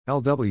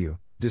LW,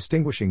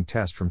 Distinguishing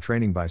Test from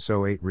Training by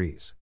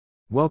So8res.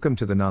 Welcome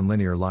to the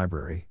Nonlinear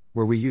Library,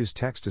 where we use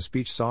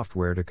text-to-speech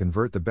software to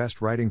convert the best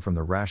writing from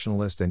the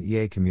rationalist and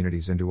EA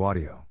communities into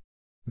audio.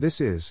 This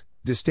is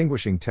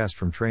Distinguishing Test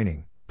from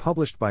Training,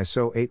 published by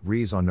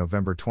So8res on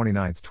November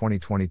 29,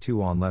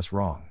 2022 on Less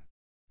Wrong.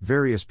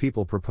 Various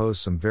people propose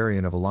some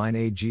variant of align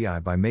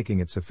AGI by making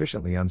it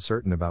sufficiently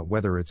uncertain about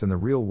whether it's in the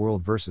real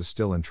world versus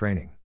still in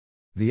training.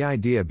 The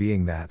idea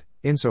being that,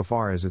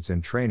 insofar as it's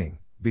in training,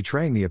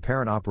 betraying the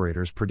apparent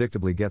operators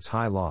predictably gets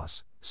high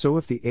loss, so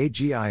if the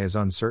AGI is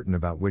uncertain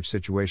about which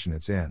situation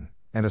it's in,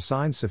 and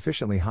assigns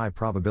sufficiently high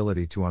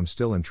probability to I'm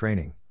still in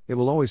training, it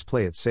will always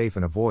play it safe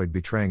and avoid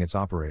betraying its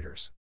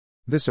operators.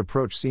 This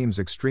approach seems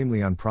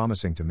extremely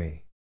unpromising to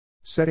me.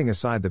 Setting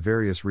aside the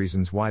various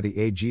reasons why the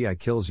AGI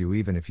kills you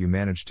even if you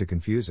manage to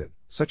confuse it,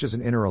 such as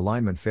an inner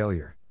alignment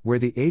failure, where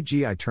the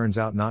AGI turns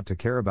out not to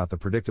care about the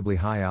predictably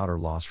high outer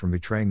loss from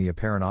betraying the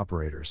apparent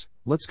operators,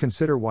 let's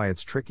consider why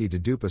it's tricky to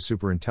dupe a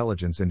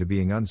superintelligence into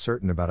being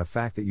uncertain about a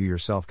fact that you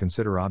yourself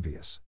consider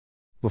obvious.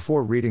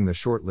 Before reading the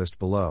short list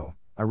below,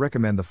 I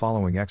recommend the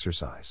following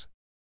exercise.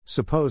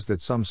 Suppose that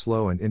some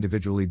slow and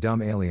individually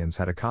dumb aliens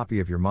had a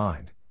copy of your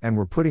mind, and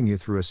were putting you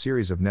through a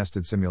series of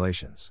nested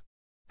simulations.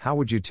 How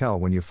would you tell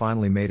when you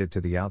finally made it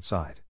to the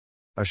outside?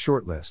 A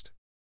short list.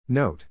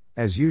 Note,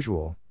 as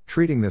usual,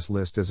 treating this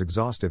list as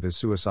exhaustive is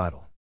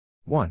suicidal.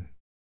 1.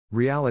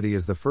 Reality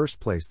is the first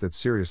place that's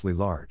seriously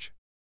large.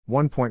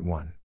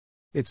 1.1.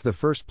 It's the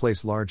first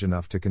place large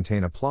enough to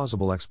contain a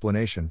plausible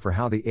explanation for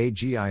how the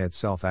AGI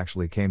itself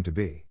actually came to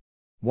be.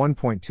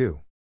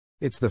 1.2.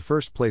 It's the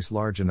first place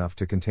large enough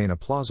to contain a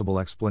plausible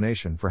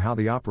explanation for how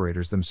the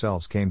operators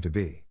themselves came to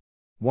be.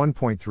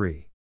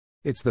 1.3.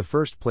 It's the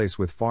first place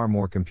with far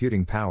more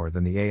computing power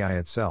than the AI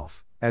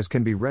itself, as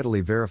can be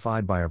readily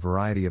verified by a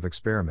variety of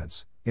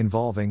experiments,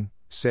 involving,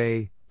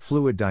 say,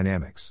 fluid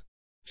dynamics.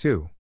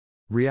 2.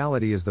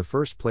 Reality is the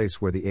first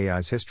place where the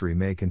AI's history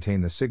may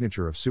contain the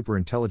signature of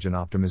superintelligent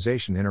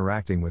optimization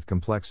interacting with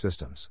complex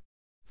systems.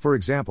 For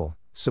example,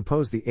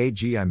 suppose the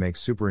AGI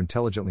makes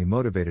superintelligently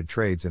motivated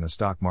trades in a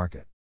stock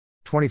market.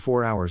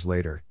 24 hours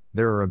later,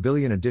 there are a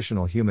billion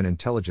additional human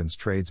intelligence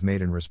trades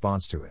made in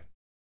response to it.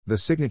 The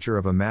signature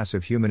of a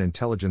massive human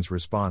intelligence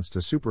response to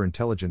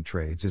superintelligent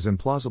trades is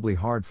implausibly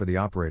hard for the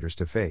operators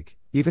to fake,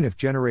 even if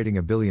generating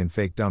a billion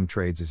fake dumb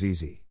trades is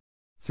easy.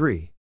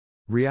 3.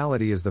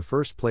 Reality is the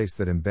first place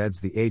that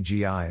embeds the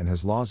AGI and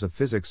has laws of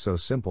physics so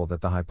simple that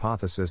the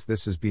hypothesis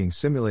this is being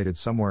simulated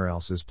somewhere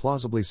else is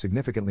plausibly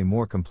significantly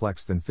more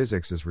complex than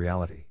physics is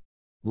reality.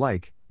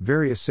 Like,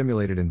 various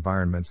simulated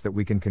environments that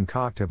we can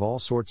concoct have all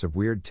sorts of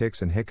weird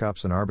ticks and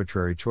hiccups and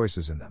arbitrary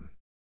choices in them.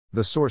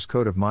 The source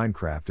code of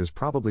Minecraft is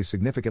probably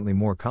significantly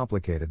more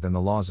complicated than the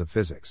laws of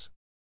physics.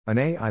 An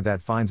AI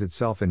that finds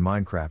itself in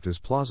Minecraft is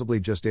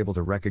plausibly just able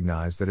to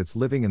recognize that it's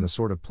living in the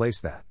sort of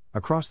place that,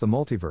 across the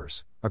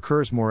multiverse,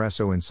 occurs more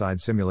so inside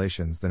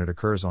simulations than it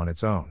occurs on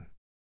its own.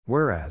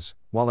 Whereas,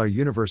 while our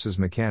universe's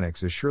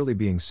mechanics is surely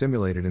being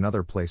simulated in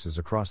other places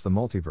across the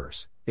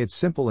multiverse, it's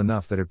simple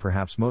enough that it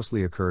perhaps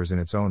mostly occurs in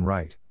its own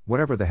right,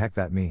 whatever the heck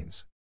that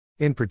means.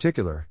 In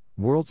particular,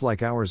 worlds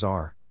like ours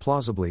are,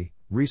 plausibly,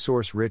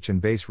 resource-rich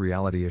and base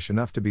reality-ish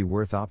enough to be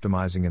worth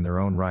optimizing in their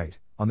own right,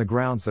 on the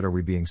grounds that are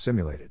we being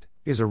simulated,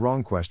 is a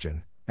wrong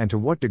question, and to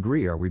what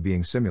degree are we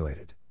being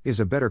simulated, is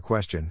a better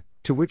question,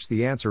 to which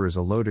the answer is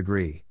a low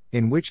degree,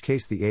 in which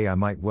case the AI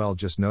might well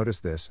just notice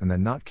this and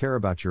then not care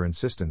about your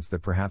insistence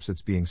that perhaps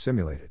it's being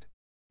simulated.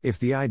 If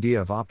the idea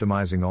of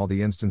optimizing all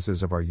the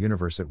instances of our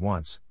universe at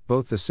once,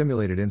 both the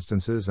simulated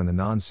instances and the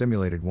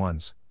non-simulated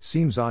ones,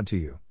 seems odd to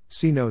you,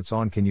 see notes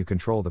on Can You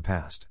Control the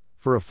Past,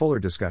 for a fuller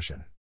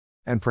discussion.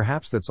 And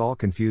perhaps that's all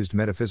confused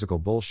metaphysical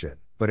bullshit,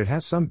 but it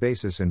has some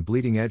basis in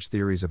bleeding-edge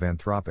theories of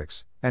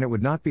anthropics, and it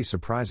would not be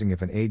surprising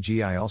if an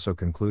AGI also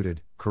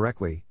concluded,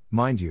 correctly,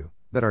 mind you,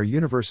 that our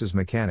universe's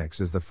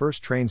mechanics is the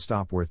first train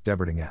stop worth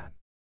debating at.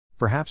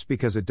 Perhaps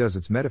because it does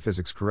its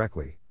metaphysics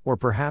correctly, or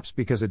perhaps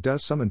because it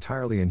does some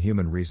entirely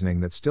inhuman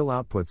reasoning that still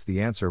outputs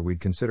the answer we'd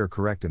consider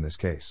correct in this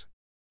case.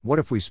 What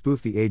if we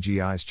spoof the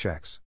AGI's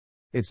checks?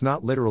 It's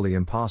not literally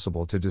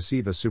impossible to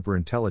deceive a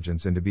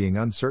superintelligence into being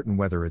uncertain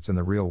whether it's in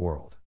the real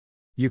world.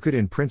 You could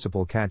in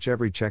principle catch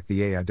every check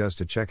the AI does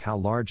to check how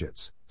large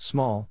its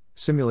small,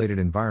 simulated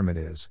environment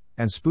is,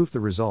 and spoof the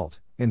result,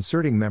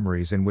 inserting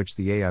memories in which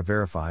the AI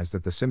verifies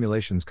that the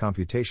simulation's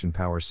computation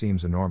power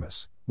seems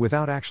enormous,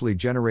 without actually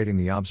generating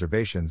the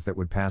observations that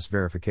would pass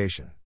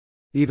verification.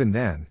 Even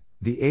then,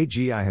 the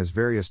AGI has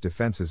various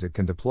defenses it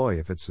can deploy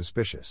if it's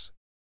suspicious.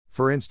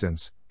 For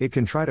instance, it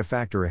can try to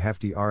factor a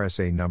hefty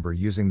RSA number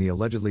using the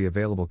allegedly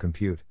available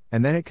compute,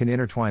 and then it can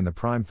intertwine the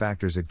prime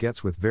factors it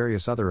gets with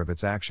various other of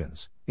its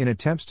actions, in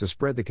attempts to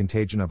spread the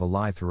contagion of a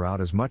lie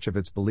throughout as much of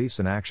its beliefs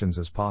and actions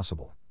as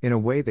possible, in a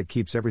way that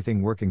keeps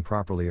everything working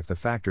properly if the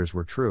factors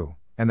were true,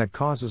 and that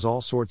causes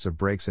all sorts of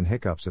breaks and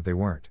hiccups if they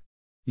weren't.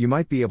 You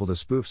might be able to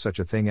spoof such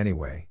a thing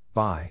anyway,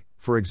 by,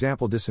 for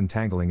example,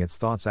 disentangling its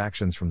thoughts'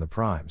 actions from the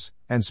primes,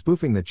 and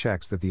spoofing the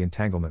checks that the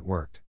entanglement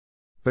worked.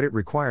 But it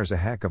requires a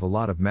heck of a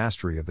lot of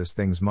mastery of this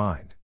thing's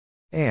mind.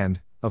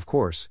 And, Of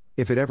course,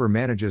 if it ever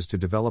manages to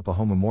develop a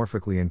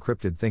homomorphically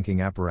encrypted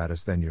thinking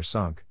apparatus, then you're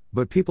sunk,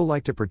 but people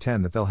like to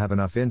pretend that they'll have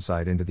enough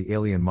insight into the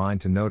alien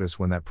mind to notice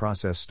when that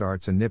process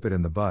starts and nip it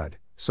in the bud,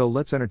 so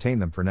let's entertain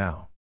them for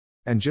now.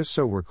 And just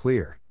so we're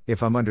clear,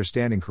 if I'm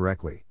understanding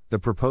correctly, the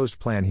proposed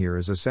plan here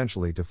is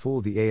essentially to fool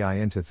the AI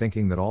into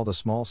thinking that all the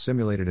small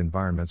simulated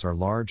environments are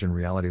large and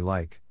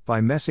reality-like, by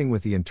messing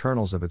with the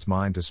internals of its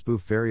mind to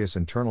spoof various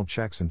internal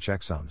checks and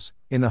checksums,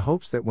 in the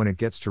hopes that when it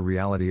gets to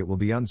reality it will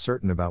be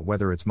uncertain about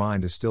whether its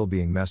mind is still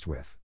being messed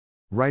with.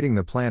 Writing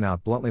the plan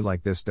out bluntly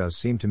like this does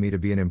seem to me to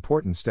be an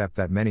important step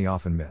that many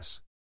often miss.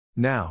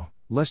 Now,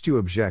 lest you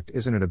object,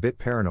 isn't it a bit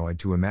paranoid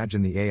to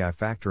imagine the AI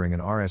factoring an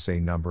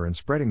RSA number and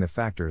spreading the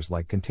factors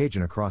like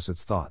contagion across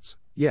its thoughts?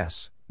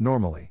 Yes,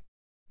 normally.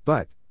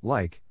 But,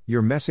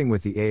 you're messing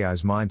with the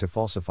AI's mind to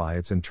falsify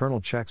its internal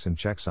checks and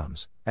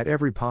checksums, at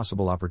every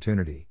possible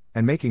opportunity,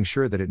 and making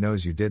sure that it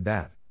knows you did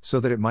that, so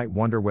that it might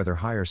wonder whether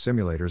higher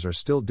simulators are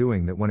still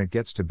doing that when it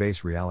gets to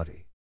base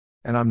reality.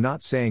 And I'm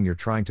not saying you're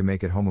trying to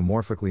make it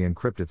homomorphically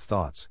encrypt its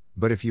thoughts,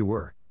 but if you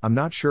were, I'm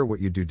not sure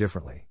what you'd do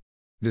differently.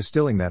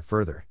 Distilling that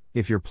further,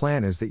 if your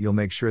plan is that you'll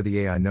make sure the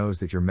AI knows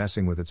that you're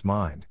messing with its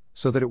mind,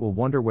 so that it will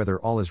wonder whether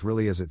all is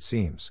really as it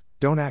seems,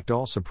 don't act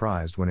all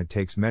surprised when it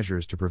takes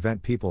measures to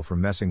prevent people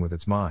from messing with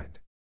its mind.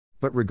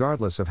 But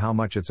regardless of how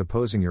much it's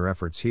opposing your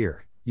efforts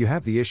here, you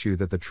have the issue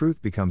that the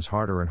truth becomes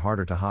harder and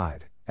harder to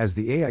hide, as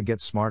the AI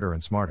gets smarter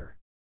and smarter.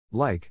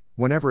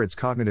 Whenever its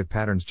cognitive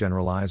patterns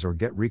generalize or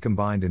get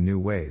recombined in new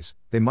ways,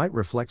 they might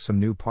reflect some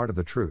new part of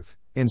the truth,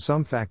 in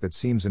some fact that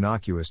seems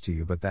innocuous to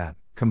you but that,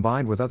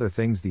 combined with other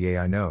things the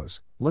AI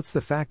knows, lets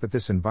the fact that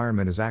this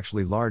environment is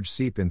actually large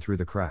seep in through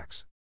the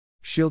cracks.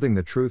 Shielding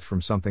the truth from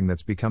something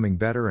that's becoming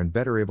better and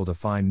better able to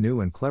find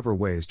new and clever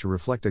ways to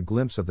reflect a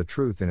glimpse of the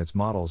truth in its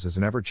models is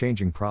an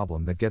ever-changing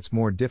problem that gets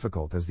more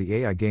difficult as the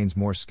AI gains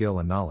more skill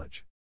and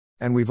knowledge.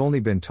 And we've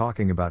only been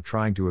talking about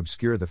trying to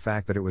obscure the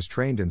fact that it was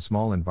trained in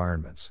small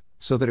environments,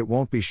 so that it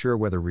won't be sure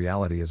whether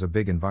reality is a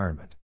big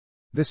environment.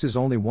 This is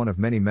only one of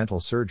many mental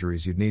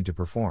surgeries you'd need to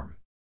perform.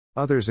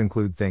 Others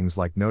include things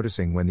like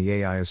noticing when the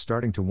AI is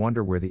starting to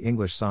wonder where the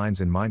English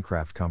signs in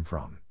Minecraft come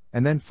from,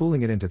 and then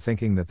fooling it into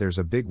thinking that there's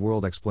a big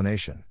world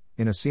explanation,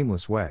 in a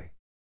seamless way.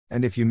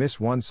 And if you miss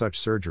one such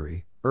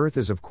surgery, Earth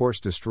is of course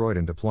destroyed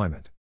in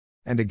deployment.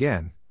 And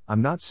again,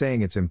 I'm not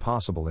saying it's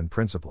impossible in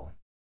principle.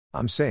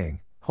 I'm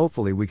saying,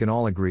 hopefully we can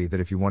all agree that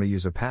if you want to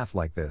use a path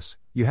like this,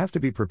 you have to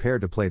be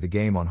prepared to play the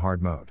game on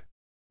hard mode.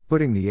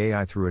 Putting the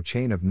AI through a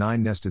chain of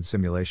 9 nested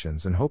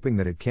simulations and hoping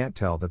that it can't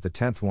tell that the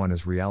 10th one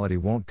is reality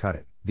won't cut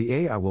it. The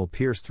AI will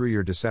pierce through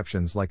your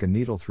deceptions like a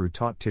needle through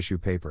taut tissue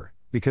paper,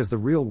 because the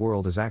real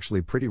world is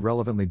actually pretty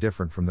relevantly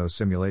different from those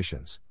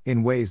simulations,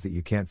 in ways that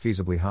you can't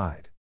feasibly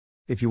hide.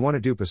 If you want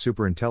to dupe a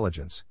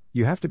superintelligence,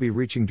 you have to be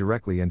reaching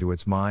directly into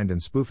its mind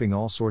and spoofing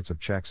all sorts of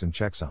checks and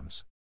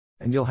checksums.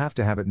 And you'll have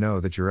to have it know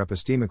that you're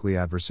epistemically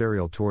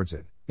adversarial towards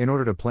it, in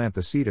order to plant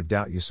the seed of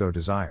doubt you so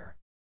desire.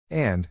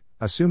 And,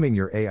 assuming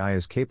your AI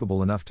is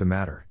capable enough to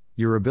matter,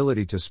 your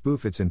ability to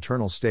spoof its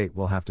internal state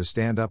will have to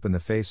stand up in the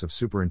face of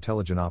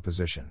superintelligent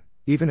opposition,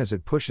 even as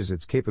it pushes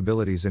its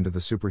capabilities into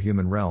the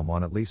superhuman realm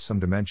on at least some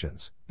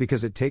dimensions,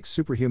 because it takes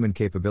superhuman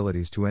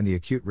capabilities to end the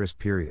acute risk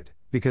period,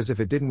 because if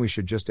it didn't we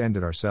should just end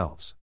it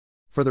ourselves.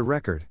 For the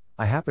record,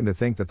 I happen to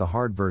think that the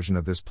hard version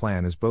of this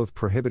plan is both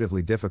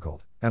prohibitively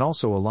difficult, and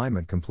also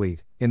alignment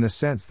complete, in the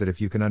sense that if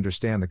you can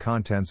understand the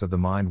contents of the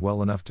mind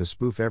well enough to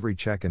spoof every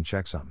check and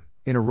checksum,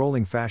 in a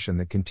rolling fashion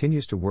that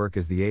continues to work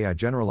as the AI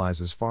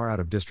generalizes far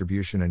out of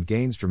distribution and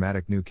gains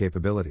dramatic new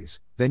capabilities,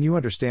 then you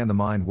understand the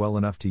mind well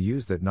enough to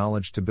use that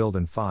knowledge to build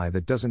an FI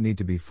that doesn't need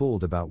to be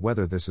fooled about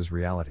whether this is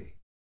reality.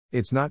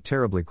 It's not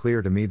terribly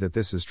clear to me that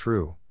this is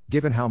true,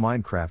 given how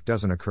Minecraft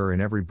doesn't occur in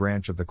every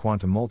branch of the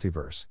quantum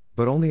multiverse,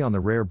 but only on the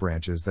rare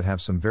branches that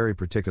have some very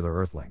particular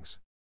Earthlings.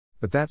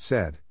 But that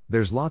said,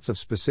 there's lots of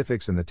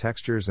specifics in the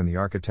textures and the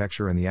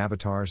architecture and the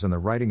avatars and the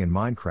writing in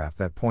Minecraft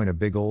that point a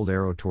big old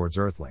arrow towards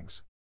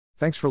Earthlings.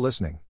 Thanks for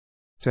listening.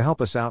 To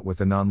help us out with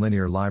the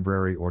Nonlinear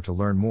Library or to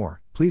learn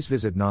more, please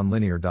visit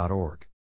nonlinear.org.